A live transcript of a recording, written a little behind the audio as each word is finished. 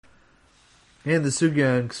In the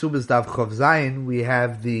Sugya and Kesubos Daf Chav Zayin, we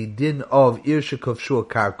have the din of Irshikov Shua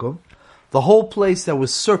Karkum. The whole place that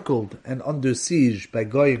was circled and under siege by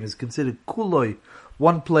Goyim is considered Kuloi,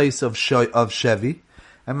 one place of Shevi.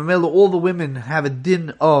 And Mamela, all the women have a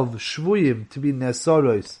din of Shvuyim to be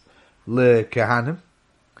Nesoros Le Kehanim.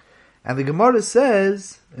 And the Gemara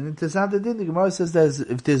says, in Tesanta Din, the Gemara says that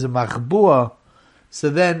if there's a Machbua,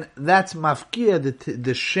 so then that's Mafkia,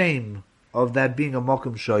 the shame of that being a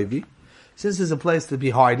Mokum Shoivi. Since there's a place to be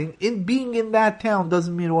hiding, being in that town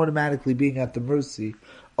doesn't mean automatically being at the mercy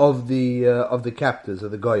of the captors, of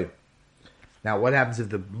the Goyim. Now, what happens if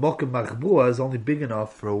the Mokum Machbua is only big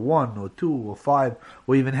enough for 1 or 2 or 5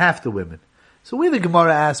 or even half the women? So where the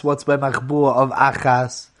Gemara asks what's by Machbua of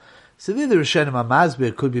Achas, so there the Rishonim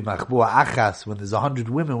HaMasbir could be Machbua Achas. When there's 100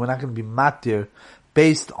 women, we're not going to be matir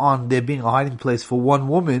based on there being a hiding place for one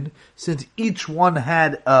woman, since each one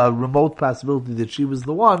had a remote possibility that she was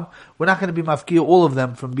the one. We're not going to be mafkir all of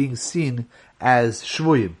them from being seen as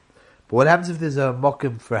shvuyim. But what happens if there's a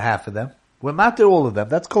mokim for half of them? We're matir all of them.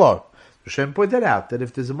 That's klar. Rishonim pointed out that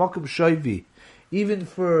if there's a mokim shoivi, even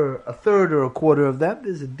for a third or a quarter of them,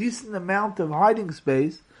 there's a decent amount of hiding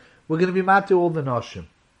space. We're going to be matir all the noshim.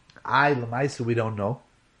 L'maisa, we don't know.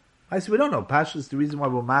 We don't know. Pasha is the reason why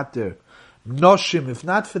we're matir noshim, if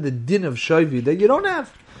not for the din of shoivi, that you don't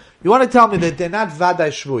have. You want to tell me that they're not vaday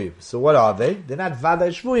shvuyim. So what are they? They're not vaday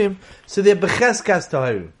shvuyim, so they're becheskas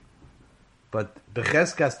tahirim. But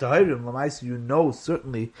becheskas tahirim, l'maisa, you know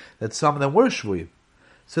certainly that some of them were shvuyim.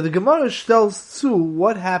 So the Gemara tells too,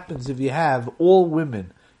 what happens if you have all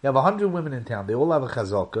women, you have 100 women in town, they all have a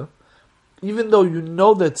chazaka, even though you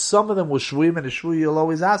know that some of them were shvuyim, and a shvuy you'll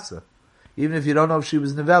always asa, even if you don't know if she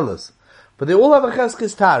was nevelas. But they all have a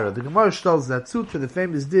cheskes tara. The Gemara tells that too to the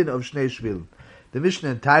famous din of Shnei Shvilin. The Mishnah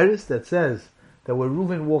in Tyrus that says that where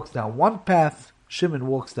Reuven walks down one path, Shimon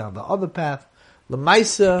walks down the other path.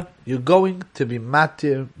 L'maisa, you're going to be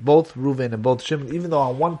matir, both Reuven and both Shimon, even though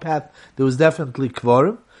on one path there was definitely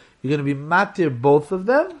kvorim. You're going to be matir both of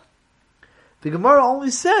them. The Gemara only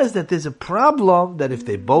says that there's a problem that if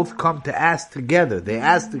they both come to ask together, they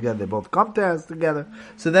both come to ask together,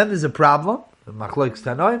 so then there's a problem. And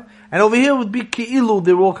over here would be ki'ilu,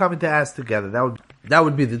 they're all coming to ask together. That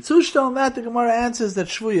would be the tzushta. On that the Gemara answers that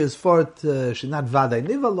shvuya is for it, she's not vaday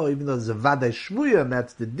nivalo, even though there's a vaday shvuya, and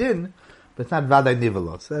that's the din, but it's not vaday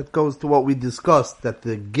nivalo. So that goes to what we discussed, that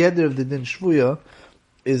the geder of the din shvuya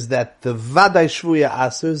is that the vaday shvuya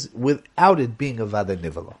asers without it being a vaday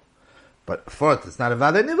nivalo. But for it, it's not a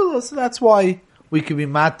vaday nivalo, so that's why we can be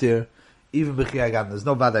matir, even b'chiyagam. There's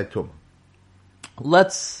no vaday tum.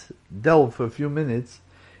 Let's delve for a few minutes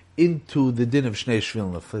into the din of Shnei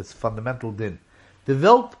Shvilin, for its fundamental din. The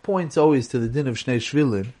Welt points always to the din of Shnei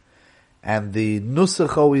Shvilin, and the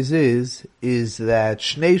nusach always is that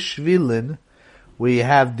Shnei Shvilin, we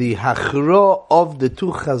have the hachro of the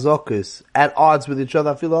two chazokis at odds with each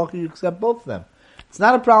other. I feel you accept both of them. It's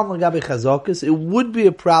not a problem legabi chazokis. It would be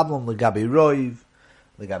a problem legabi roiv,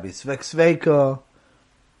 legabi svek sveka,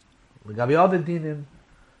 legabi other dinim.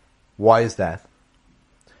 Why is that?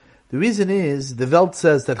 The reason is, the Welt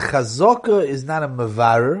says that chazaka is not a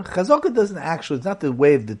mavarer. Chazaka doesn't actually, it's not the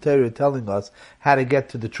way of the Torah telling us how to get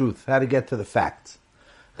to the truth, how to get to the facts.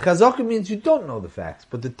 Chazaka means you don't know the facts,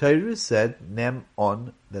 but the Torah said, nem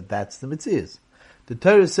on, that's the mitzvahs. The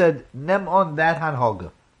Torah said, nem on that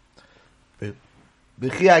hanhoga.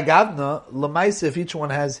 B'chiyah gavna, l'maisa, if each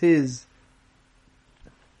one has his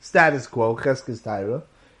status quo, cheskes Torah,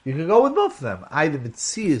 you can go with both of them. Either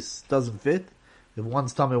mitzvahs doesn't fit, if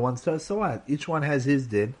one's tummy, one's tummy, so what? Each one has his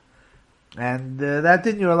din, and that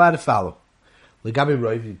din you're allowed to follow. Legabi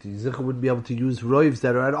roiv, Yitzchak wouldn't be able to use roivs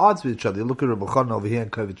that are at odds with each other. You look at Roboto over here in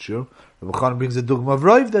Yosef Greenwald. Roboto brings a dogma of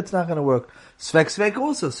roiv that's not going to work. Svek svek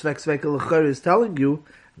also. Svek svek l'cher is telling you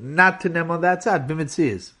not to nem on that side.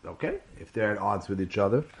 B'mitzias. Okay? If they're at odds with each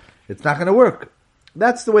other, it's not going to work.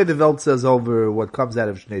 That's the way the Welt says over what comes out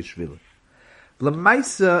of Shnei Shvilin.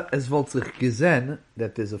 L'maisa es voltzich gezen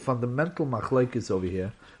that there's a fundamental machlokes over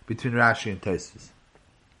here between Rashi and Tosfos.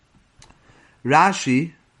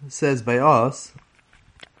 Rashi says by us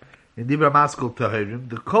in Dibra Maskul Tahirim,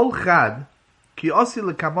 the kol chad ki osi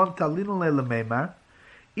lekamon talinu le'lemeimar.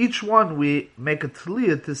 Each one we make a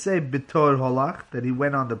tliyah to say bitor holach, that he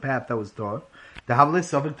went on the path that was tor. The havle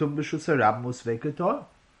sovik tum b'shusarab musveke tor.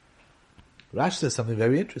 Rashi says something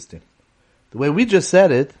very interesting. The way we just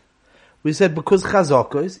said it, we said because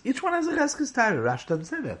chazokos, each one has a cheskes Torah. Rashi doesn't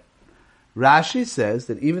say that. Rashi says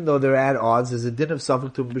that even though they're at odds, there's a din of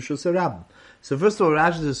sovik tum b'shusarab. So first of all,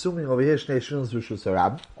 Rashi is assuming over here Shnei Shvilin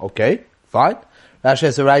b'shusarab. Okay, fine. Rashi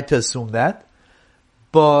has a right to assume that.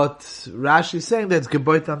 But Rashi is saying that it's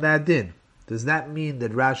geboit on that din. does that mean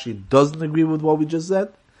that Rashi doesn't agree with what we just said?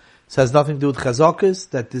 It has nothing to do with chazakos,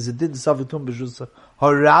 that there's a din safek tum b'shus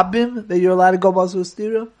harabim that you're allowed to go basu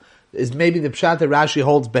stira? Is maybe the pshat that Rashi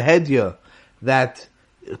holds behedya that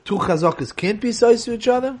two chazakos can't be size to each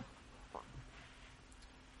other?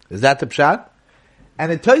 Is that the pshat?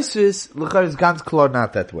 And at Tosfos, l'char is ganz klar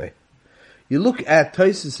not that way. You look at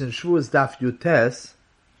Tosfos in Shavuos Daf Yutes,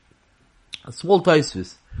 a small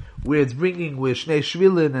Tosfos, where it's bringing where Shnei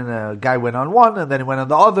Shvilin and a guy went on one and then he went on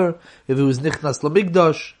the other. If it was Nichnas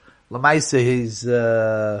Lamigdosh, Lamaisa, he's,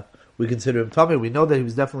 we consider him Tomei. We know that he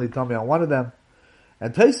was definitely Tomei on one of them.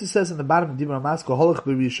 And Tosfos says in the bottom of Dibra Masko, Holach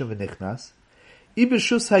Berishim v'Nichnas,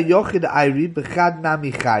 Ibeshus hayochid ayri b'chad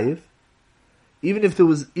nami chayiv. Even if there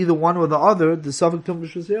was either one or the other, the Safek Tum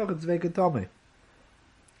b'Shus hayochid is vacant Tomei.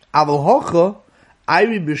 Aval hocha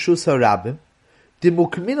ayri b'Shus harabim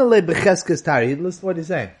dimukmina le b'cheskes tari. Listen to what he's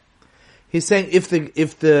saying. He's saying if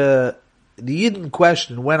the Yidden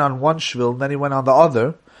question went on one shvil and then he went on the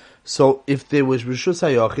other, so if there was b'Shus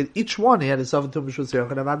hayochid, each one he had a Safek Tum b'Shus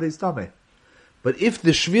hayochid avad his Tomei. But if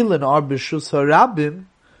the shvilin are b'Shus harabim,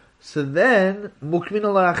 so then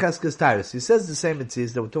mukmina le b'cheskes tari. He says the same it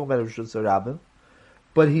says that we're talking about b'Shus harabim,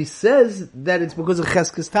 but he says that it's because of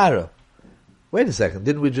cheskes tara. Wait a second,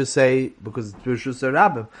 didn't we just say because it's b'Shus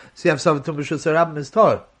harabim? So you have Safek Tum b'Shus harabim is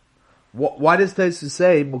tor. Why does Tosfos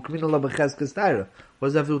say mukmina le b'cheskes tara? What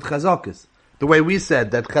does that have to do with chazakos? The way we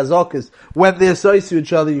said that chazakos, when they associate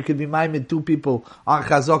each other, you can be maimed two people on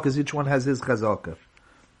chazakos, each one has his chazakah.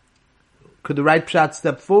 Could the right pshat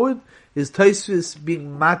step forward? Is Tosfos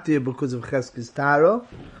being matir because of cheskes tara,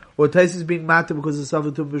 or Tosfos being matir because of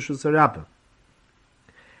Safek Tum b'Shus harabim?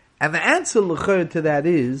 And the answer l'chor to that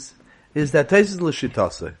is that Tosfos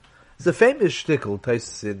l'shitase. It's a famous shtickle,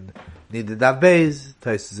 Tosfos in Nida Dav Beis,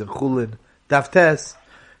 Tosfos in Chulin, Dav Tes,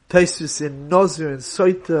 Tosfos in Nozer and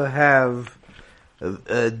Soita have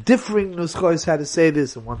differing nuschos how to say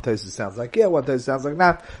this, and one Tosfos sounds like yeah, one Tosfos sounds like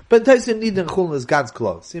not. But Tosfos in Nida and Chulin is ganz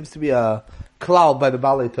close. Seems to be a cloud by the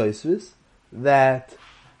Balei Tosfos that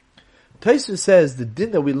Tosfos says the din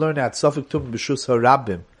that we learn at Safek Tum b'Shus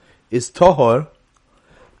harabim is tohor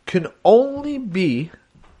can only be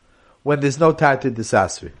when there's no Tarte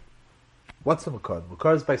Desasri. What's the Makar?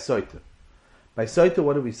 Makar is by Soita. By Soita,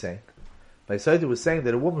 what are we saying? By Soita, we're saying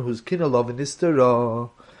that a woman who's kinalov in Istara,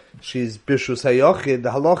 she's Bishus Hayochid, the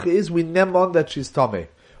halacha is we nemon that she's Tomei.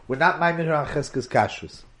 We're not miming her on Cheskes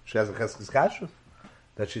Kashrus. She has a Cheskes Kashrus?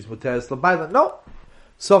 That she's Muteres Labayla? No.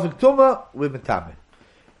 Safek Tuma, we're Metame.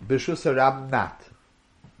 Bishus Harab, not.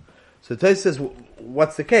 So Tosfos says,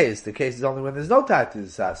 what's the case? The case is only when there's no Tarte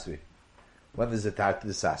Desasri. When there's a Tarte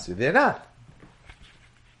Desasri, they're not.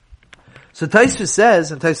 So Tosfos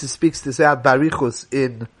says, and Tosfos speaks this out Barichus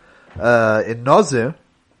in Nozer,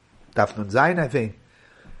 Daf Nun Zayin, I think,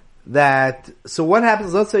 that, so what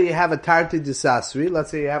happens, let's say you have a Tarte Desasri,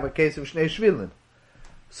 let's say you have a case of Shnei Shvilin.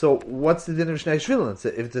 So what's the din of Shnei Shvilin? So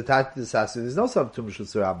if it's a Tarte Desasri, there's no Safek Tum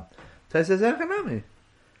b'Shus harabim. Tosfos says, Echanami.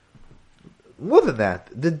 More than that,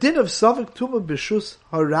 the din of Safek Tum b'Shus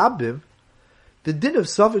harabim, the din of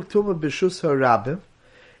Safek Tum b'Shus harabim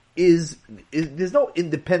is there's no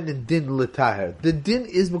independent din l'tahir. The din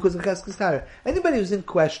is because of cheskes tahara. Anybody who's in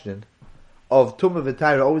question of Tumah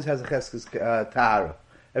v'tahara always has a cheskes tahara.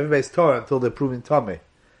 Everybody's Torah until they're proven Tomei.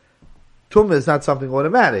 Tumah is not something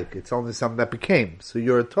automatic. It's only something that became. So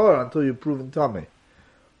you're a Torah until you're proven Tomei.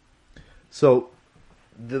 So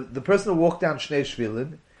the person who walked down Shnei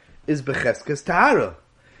Shvilin is becheskes tahara.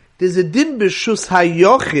 There's a din b'shus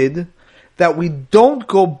hayochid that we don't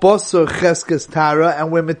go bosor cheskes tara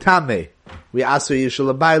and we're metame. We aso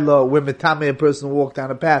yishul abaylo, we're metame a person who walked down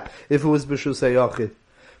a path if it was b'shus hayochid.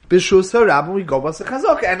 B'shus harabim we go bosor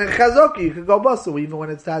chazok, and in chazok you can go bosor even when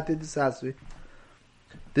it's Tarte Desasri.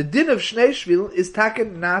 The din of Shnei Shvil is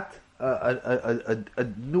taken not a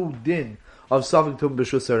new din of Safek Tum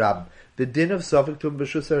b'Shus harabim. The din of Safek Tum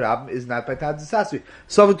b'Shus harabim is not by Tarte Desasri.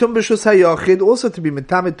 Safek Tum b'Shus hayochid also to be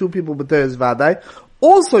metame two people b'teres vaday.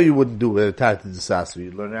 Also, you wouldn't do a Tarte Desasri.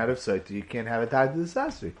 You learn out of Soita, you can't have a Tarte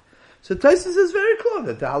Desasri. So Tosfos is very clear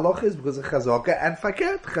that the halacha is because of Chazaka and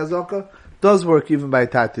Fakert. Chazaka does work even by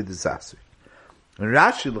Tarte Desasri. And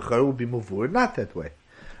Rashi l'chara will be muvur not that way.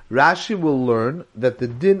 Rashi will learn that the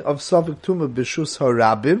din of Safek Tumah b'Shus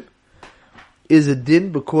harabim is a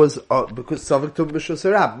din because Safek Tumah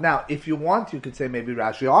b'Shus harabim. Now, if you want, you could say maybe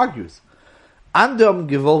Rashi argues. Andam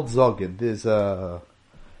gewollt sagen, there's a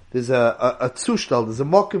tzushtal, there's a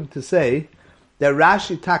mokum to say that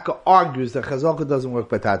Rashi Taka argues that Chazaka doesn't work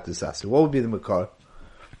by Tarte Desasri. What would be the Makar?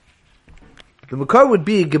 The Makar would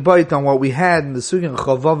be gebayit on what we had in the sugya of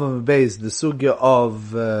Chavavim Beis, the sugya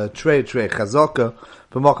of Trey, Chazaka,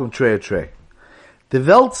 b'mokum Trey. The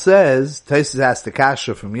Welt says, Taisus has the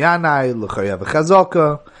kasha from Yanai, L'chayav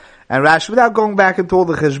Chazaka, and Rashi, without going back into all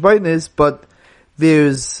the cheshbonis, but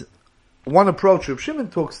there's one approach, Reb Shimon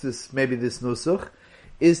talks this, maybe this nusach,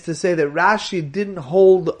 is to say that Rashi didn't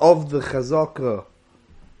hold of the chazaka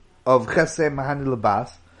of Chesed Mahani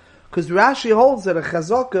Labas, because Rashi holds that a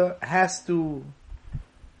chazaka has to,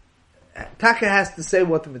 Taka has to say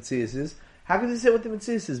what the Metzias is. How can he say what the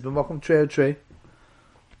Metzias is? B'makom trei trei.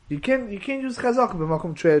 You can't use chazaka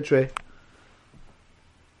b'makom trei trei.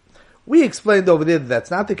 We explained over there that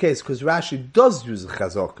that's not the case because Rashi does use a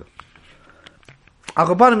chazaka.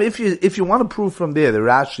 If you want to prove from there that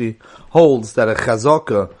Rashi holds that a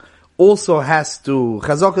chazaka also has to,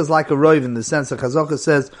 chazaka is like a roiv in the sense that chazaka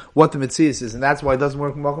says what the Metzias is, and that's why it doesn't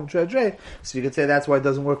work b'makom trei trei. So you could say that's why it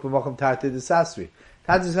doesn't work b'makom tarte desasri.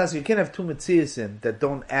 Tarte desasri, you can't have two Metzias in that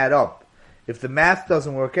don't add up. If the math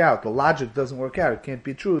doesn't work out, the logic doesn't work out, it can't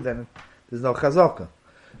be true, then there's no chazaka.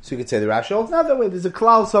 So you could say the Rashi holds not that way. There's a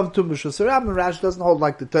klaus of tum b'shusarab, and Rashi doesn't hold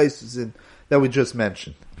like the Taisus in that we just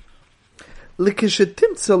mentioned.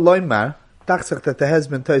 Likishetimtza loymar, tachsach that the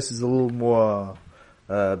husband Taisus is a little more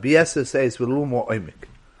BS says with a little more oimik.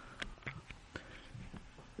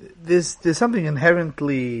 There's something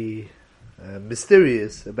inherently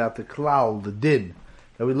mysterious about the klal, the din,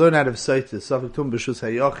 that we learn out of Saitis, Safik Tum B'Shus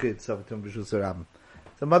HaYochid, Safik Tum B'Shus HaRabim.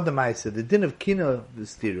 The Mother Maisa, the din of Kina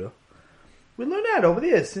V'Stira, we learn out over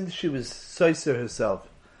there, since she was Saiser herself,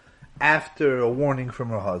 after a warning from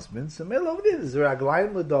her husband, so Mela over there, there's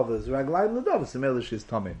Raglayim L'Dova, so Mela she's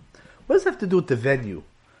Tomim. What does it have to do with the venue?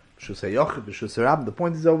 B'Shus HaYochid, B'Shus HaRabim, the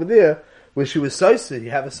point is over there, where she was Saiser,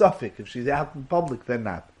 you have a Safik. If she's out in public, then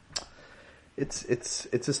not. It's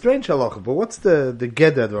a strange halacha, but what's the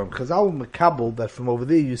gedder there? Chazal mekabel that from over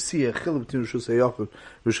there you see a chilik between Rishus HaYochid and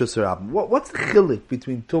Rishus HaRabim. What's the chilik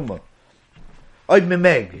between Tumah? Oid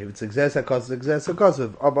memeg, if it's exes hakos, exes hakos.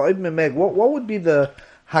 But oid memeg, what would be the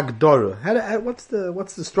hagdora? What's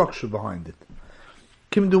the structure behind it?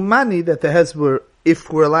 Kimdumani that the hezbollah,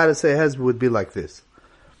 if we're allowed to say hezbollah, would be like this.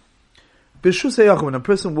 B'Rishus HaYochid, when a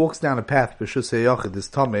person walks down a path, B'Rishus HaYochid is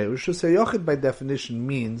tameh. Rishus HaYochid by definition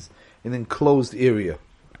means an enclosed area.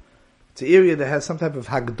 It's an area that has some type of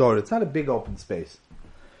hagdor. It's not a big open space.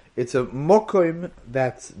 It's a mokoim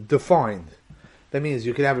that's defined. That means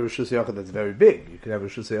you can have a Rishus HaYochid that's very big. You can have a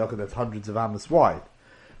Rishus HaYochid that's hundreds of amas wide.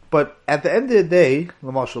 But at the end of the day,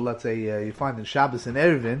 l'mashal, let's say you find in Shabbos and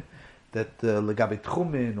Erevin that legabe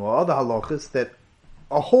tchumin or other halachas that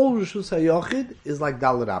a whole Rishus HaYochid is like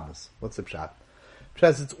daled amas. What's the pshat?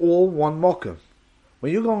 Pshat, it's all one mokoim.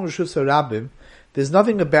 When you go on Rishus HaRabim, there's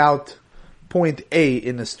nothing about point A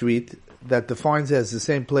in a street that defines it as the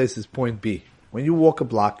same place as point B. When you walk a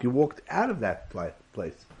block, you walked out of that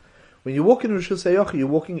place. When you walk in Rishus HaYochid, you're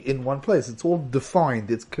walking in one place. It's all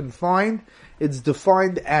defined. It's confined. It's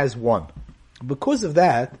defined as one. Because of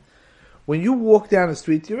that, when you walk down the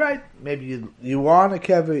street, you're right. Maybe you are on a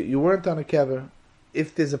kever, you weren't on a kever.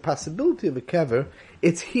 If there's a possibility of a kever,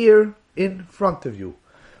 it's here in front of you.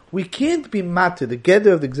 We can't be matir, the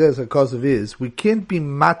gather of the Gzeres HaKosav is, we can't be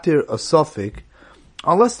matir a suffix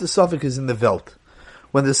unless the suffix is in the Welt.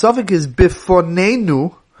 When the suffix is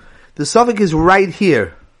bifonenu, the suffix is right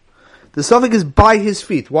here. The suffix is by his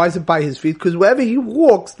feet. Why is it by his feet? Because wherever he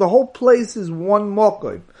walks, the whole place is one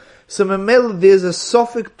mokoim. So memel, there's a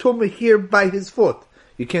suffix tumah here by his foot.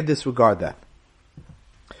 You can't disregard that.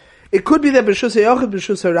 It could be that B'Rishus HaYochid,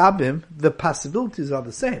 B'Rishus HaRabim, the possibilities are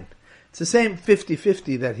the same. It's the same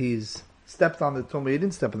 50-50 that he's stepped on the tumah, he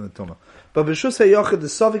didn't step on the tumah. But B'Rishus HaYochid, the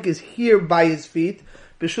suffix is here by his feet.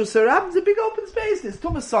 B'Rishus HaRabim is a big open space. There's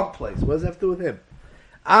tumah someplace. What does that have to do with him?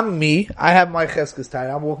 I'm me. I have my cheskes tied.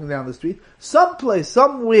 I'm walking down the street. Someplace,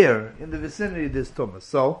 somewhere in the vicinity, there's tumah.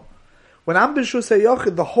 So, when I'm B'Rishus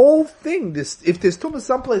HaYochid, the whole thing, if there's tumah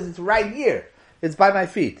someplace, it's right here. It's by my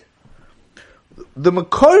feet. The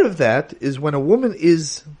makor of that is when a woman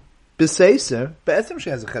is B'Seiser, Be'etzem she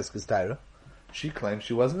has a cheskes taira. She claims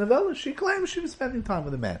she wasn't a vela. She claims she was spending time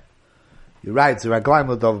with a man. You're right, it's a raglaim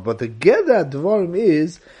l'dov. But the geda dvorim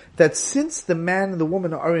is that since the man and the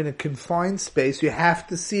woman are in a confined space, you have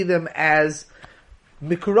to see them as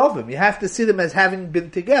mikurovim. You have to see them as having been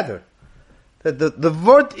together. The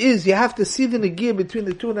vort is you have to see the negir between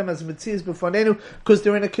the two of them as mitzias b'fonenu because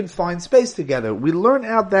they're in a confined space together. We learn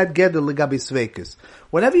out that geder legabi sveikus.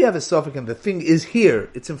 Whenever you have a suffix and the thing is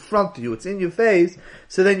here, it's in front of you, it's in your face,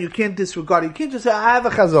 so then you can't disregard it. You can't just say, I have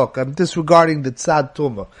a chazok, I'm disregarding the tzad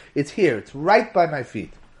tumah. It's here, it's right by my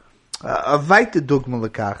feet. A weite dogma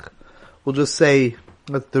lekach, we'll just say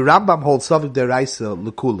that the Rambam holds suffix deraisa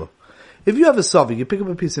lekula. If you have a suffix, you pick up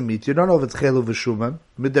a piece of meat, you don't know if it's chelu v'shuman,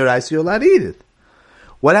 mid deraisa you're allowed to eat it.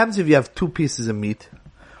 What happens if you have two pieces of meat?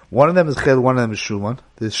 One of them is chel, one of them is shuman.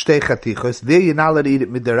 There's shtei chatichos. There you're not allowed to eat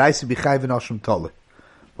it midaraisi b'chayv and oshum tole.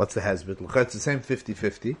 What's the hezbit? It's the same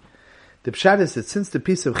 50-50. The pshat is that since the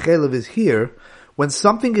piece of chelav is here, when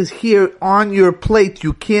something is here on your plate,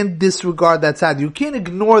 you can't disregard that tzad. You can't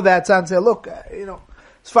ignore that tzad and say, look,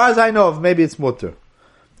 as far as I know of, maybe it's mutter.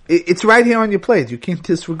 It's right here on your plate. You can't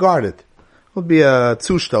disregard it. It would be a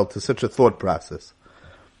zushtel to such a thought process.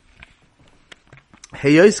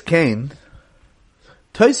 Heyois Kain,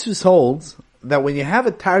 Tosfos holds that when you have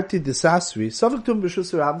a Tarti Desasri, Sofik Tum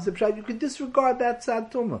B'Shus Rabim, you can disregard that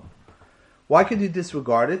Tzad Tumah. Why can you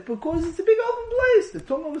disregard it? Because it's a big open place. The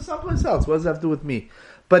Tumah was someplace else. What does that have to do with me?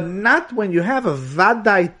 But not when you have a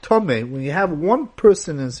Vadai Tomei, when you have one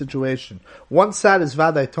person in a situation, one side is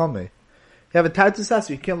Vadai Tomei. You have a Tarti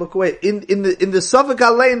Desasri, you can't look away. In the Sofik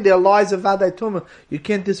Alein, there lies a Vadai Tumah. You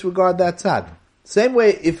can't disregard that Tzad. Same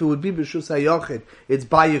way, if it would be b'shus hayochid, it's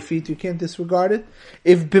by your feet, you can't disregard it.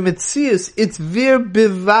 If b'metzius, it's vir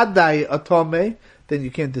bivadai atome, then you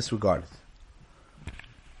can't disregard it.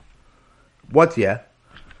 What, yeah?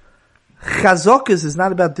 Chazokis is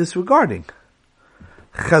not about disregarding.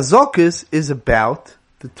 Chazokis is about,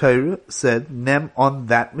 the Torah said, nem on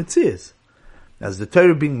that metzius. As the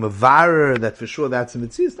Torah being mavarer, that for sure that's a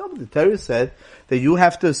metzius. No, but the Torah said that you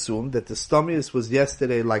have to assume that the stomius was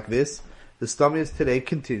yesterday like this, the stomius today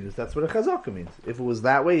continues. That's what a chazaka means. If it was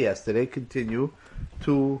that way yesterday, continue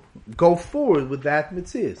to go forward with that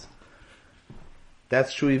mitzias.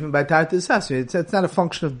 That's true even by Tati Desasri. It's not a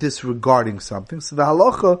function of disregarding something. So the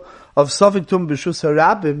halacha of Sofik Tum B'Shus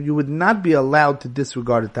Harabim, you would not be allowed to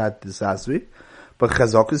disregard a Tati Desasri, but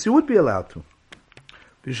chazakas you would be allowed to.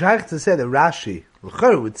 B'shayich to say that Rashi,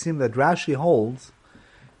 l'chor, it would seem that Rashi holds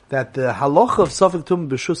that the halacha of Sofik Tum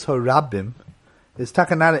B'Shus Harabim it's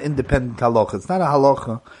not an independent halacha. It's not a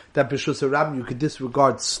halacha that b'shus harabim you could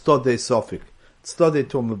disregard stodei sofik, stodei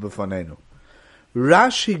tumah b'fanenu.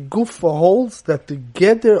 Rashi Gufa holds that the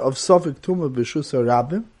geder of sofik tumah b'shus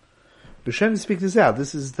harabim. B'shem speak this out.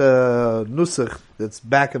 This is the nusach that's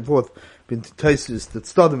back and forth between Tosfos, that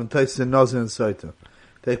stodim and Tosfos and Nazir and Soita.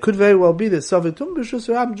 That it could very well be that sofik tumah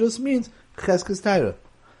b'shus harabim just means cheskes taira.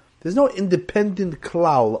 There's no independent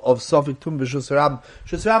klal of Sofik Tum B'Shus Harabim.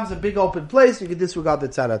 Shus Harabim is a big open place, you can disregard the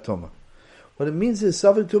Tzad HaTumah. What it means is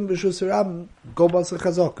Sofik Tum B'Shus Harabim, go b'as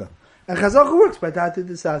Chazaka. And Chazaka works by Tati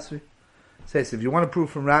Desasri. Says, if you want to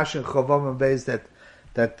prove from Rashi and Chovam and Beis that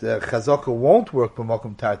Chazaka won't work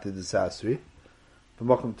b'mokum Tati Desasri,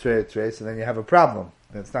 b'mokum Trei, so then you have a problem.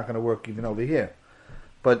 And it's not going to work even over here.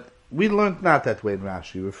 But we learned not that way in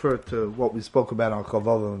Rashi. Refer to what we spoke about on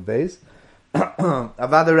Chovam and Beis.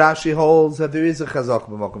 Avada Rashi holds that there is a chazak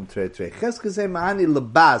b'mokum trei. Cheskesei ma'ani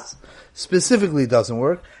lebas specifically doesn't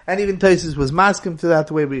work, and even Tosfos was maskim to that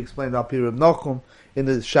the way we explained up here of Nochum in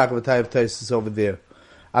the Shakavatay of Tosfos over there.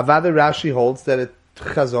 Avada Rashi holds that a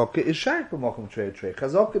chazaka is shaykh b'mokum trei.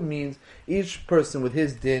 Chazaka means each person with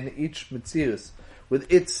his din, each metzius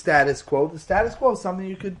with its status quo. The status quo is something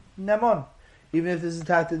you could nem on, even if this is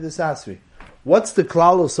Tati Desasri. What's the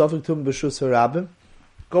klal of Sofik Tum B'Shus Harabim?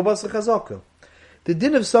 Go bas chazaka. The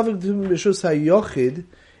din of Sofik Tum B'Shus HaYochid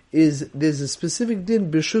is, there's a specific din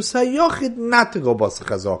B'Shus HaYochid not to go bas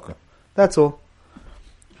chazaka. That's all.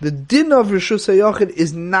 The din of B'Shus HaYochid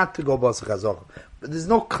is not to go bas chazaka. But there's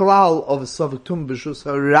no klal of Sofik Tum B'Shus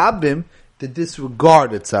HaRabim to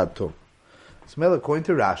disregard it Tzad Tum. So according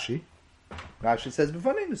to Rashi says,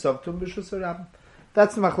 B'faneinu Sofik Tum B'Shus HaRabim.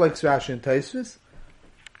 That's the machlokes Rashi and Tosfos.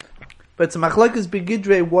 But it's a machlokes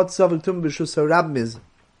begidrei what Sofik Tum B'Shus HaRabim is.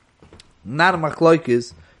 Not a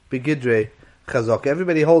machlokes begidrei chazaka.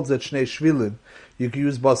 Everybody holds that shnei shvilin you can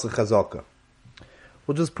use basa chazaka.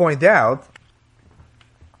 We'll just point out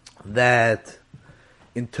that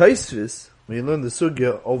in Tosfos, when you learn the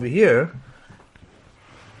sugya over here,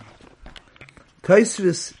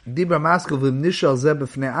 Tosfos dibra maskal v'nishal zeh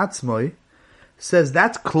b'fnei atzmoi says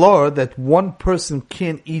that's clear that one person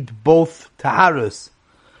can't eat both taharos.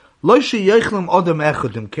 Lo sheyochlim odom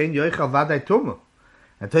echodim ken yochal vaday tumah.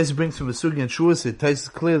 And Tosfos brings from the Sugi and Shua, so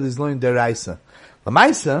Tosfos clearly is learning deraisa.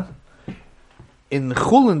 Lamaisa, in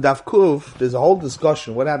Chulin Daf Kuv, there's a whole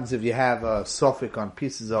discussion. What happens if you have a suffix on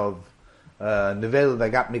pieces of nevela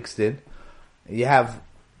that got mixed in? You have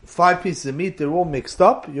 5 pieces of meat, they're all mixed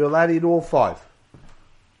up, you're allowed to eat all 5.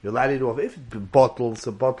 You're allowed to eat all 5. If it's bottles,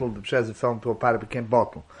 a bottle, the pshaz fell into a pot, it became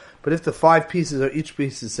bottle. But if the 5 pieces are, each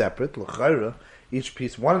piece is separate, l'chayra, each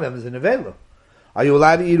piece, one of them is a nevela. Are you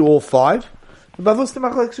allowed to eat all 5? Some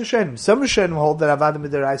Rishonim hold that Avadim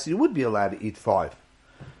Midaraisa you would be allowed to eat 5.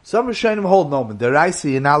 Some Rishonim hold no, Midaraisa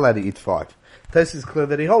you're not allowed to eat 5. Tosfos is clear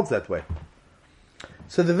that he holds that way.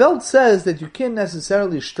 So the Welt says that you can't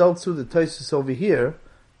necessarily stelzu the Tosfos over here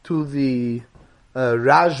to the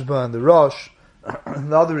Rashba and the Rosh,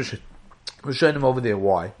 and the other Rishonim over there.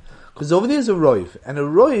 Why? Because over there is a Roiv, and a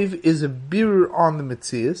Roiv is a birur on the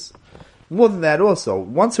Metzias. More than that also,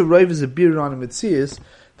 once a Roiv is a birur on the Metzias,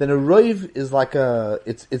 then a Roiv is like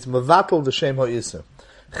it's Mavatal the Shem HaYisr.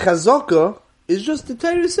 Chazaka is just the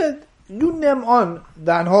Torah said, you name on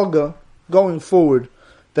the Anhoga going forward,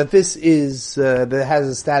 that this is, that has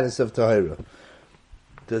a status of Tahira.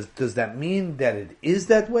 Does that mean that it is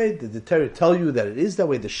that way? Did the Torah tell you that it is that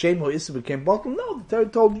way? The Shem HaYisr became bottle? No, the Torah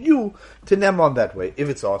told you to name on that way. If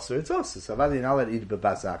it's also, it's also. So, by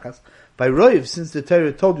Roiv, since the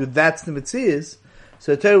Torah told you that's the Metzias,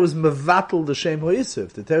 so the Torah was mevatel the Shem HaYisr.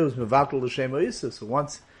 If the Torah was mevatel the Shem HaYisr, so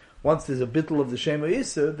once there's a bittul of the Shem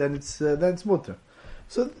HaYisr, then it's mutter.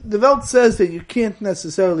 So the Welt says that you can't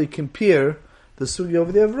necessarily compare the sugi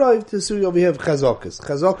over there of Roiv to the sugi over here of Chazokas.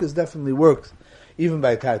 Chazokas definitely works even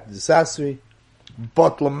by Tati Dessasri,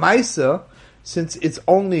 but Lamaisa, since it's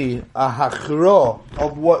only a hachra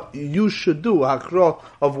of what you should do, a hachra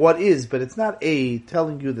of what is, but it's not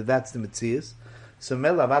telling you that that's the Metzias. So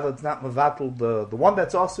Mela Avada, it's not Mavatal, the one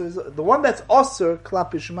that's also is the one that's also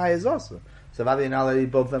Klap Ishmai is also. So Avada and Allah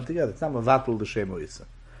both them together. It's not Mavatal the Shem HaYisr.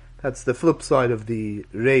 That's the flip side of the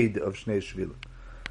raid of Shnei Shvila.